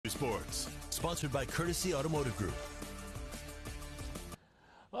Sports, sponsored by Courtesy Automotive Group.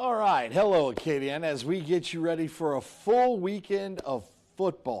 All right, hello Acadiana, as we get you ready for a full weekend of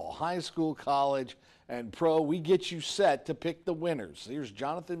football, high school, college, and pro. We get you set to pick the winners. Here's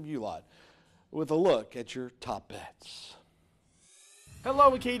Jonathan Bulot with a look at your top bets.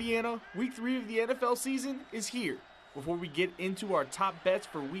 Hello Acadiana, Week 3 of the NFL season is here. Before we get into our top bets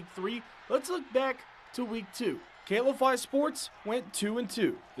for Week 3, let's look back to Week 2. KLFI Sports went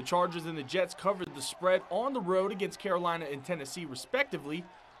 2-2. The Chargers and the Jets covered the spread on the road against Carolina and Tennessee respectively.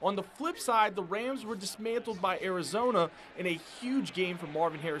 On the flip side, the Rams were dismantled by Arizona in a huge game from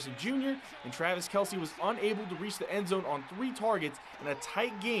Marvin Harrison Jr., and Travis Kelce was unable to reach the end zone on 3 targets in a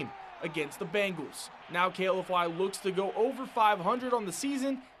tight game against the Bengals. Now KLFI looks to go over 500 on the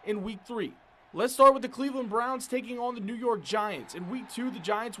season in Week 3. Let's start with the Cleveland Browns taking on the New York Giants. In Week 2, the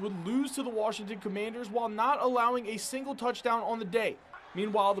Giants would lose to the Washington Commanders while not allowing a single touchdown on the day.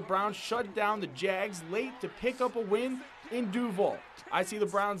 Meanwhile, the Browns shut down the Jags late to pick up a win in Duval. I see the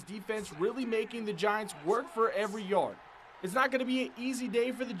Browns defense really making the Giants work for every yard. It's not going to be an easy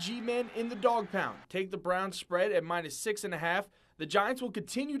day for the G-men in the dog pound. Take the Browns spread at -6.5. The Giants will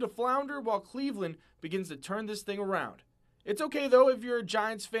continue to flounder while Cleveland begins to turn this thing around. It's okay, though, if you're a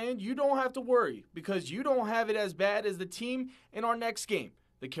Giants fan, you don't have to worry because you don't have it as bad as the team in our next game,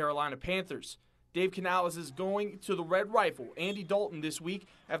 the Carolina Panthers. Dave Canales is going to the Red Rifle, Andy Dalton, this week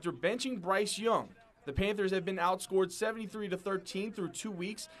after benching Bryce Young. The Panthers have been outscored 73-13 through 2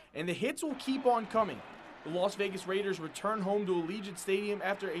 weeks, and the hits will keep on coming. The Las Vegas Raiders return home to Allegiant Stadium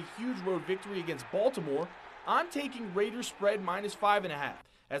after a huge road victory against Baltimore. I'm taking Raiders spread -5.5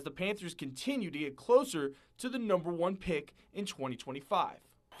 as the Panthers continue to get closer to the #1 pick in 2025.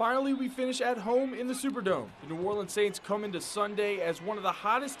 Finally, we finish at home in the Superdome. The New Orleans Saints come into Sunday as one of the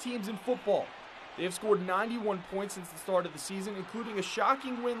hottest teams in football. They have scored 91 points since the start of the season, including a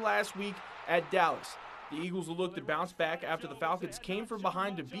shocking win last week at Dallas. The Eagles will look to bounce back after the Falcons came from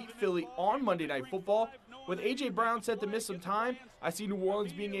behind to beat Philly on Monday Night Football. With A.J. Brown set to miss some time, I see New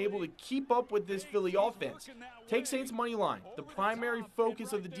Orleans being able to keep up with this Philly offense. Take Saints money line. The primary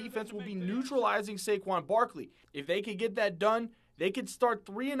focus of the defense will be neutralizing Saquon Barkley. If they can get that done, they could start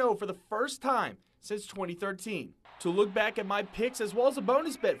 3-0 for the first time since 2013. To look back at my picks as well as a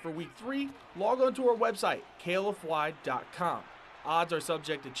bonus bet for Week 3, log on to our website, klfy.com. Odds are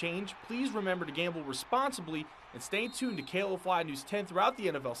subject to change. Please remember to gamble responsibly and stay tuned to KLFY News 10 throughout the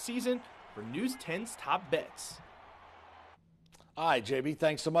NFL season for News 10's top bets. All right, JB,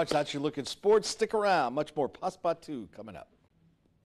 thanks so much. That's your look at sports. Stick around. Much more Partout coming up.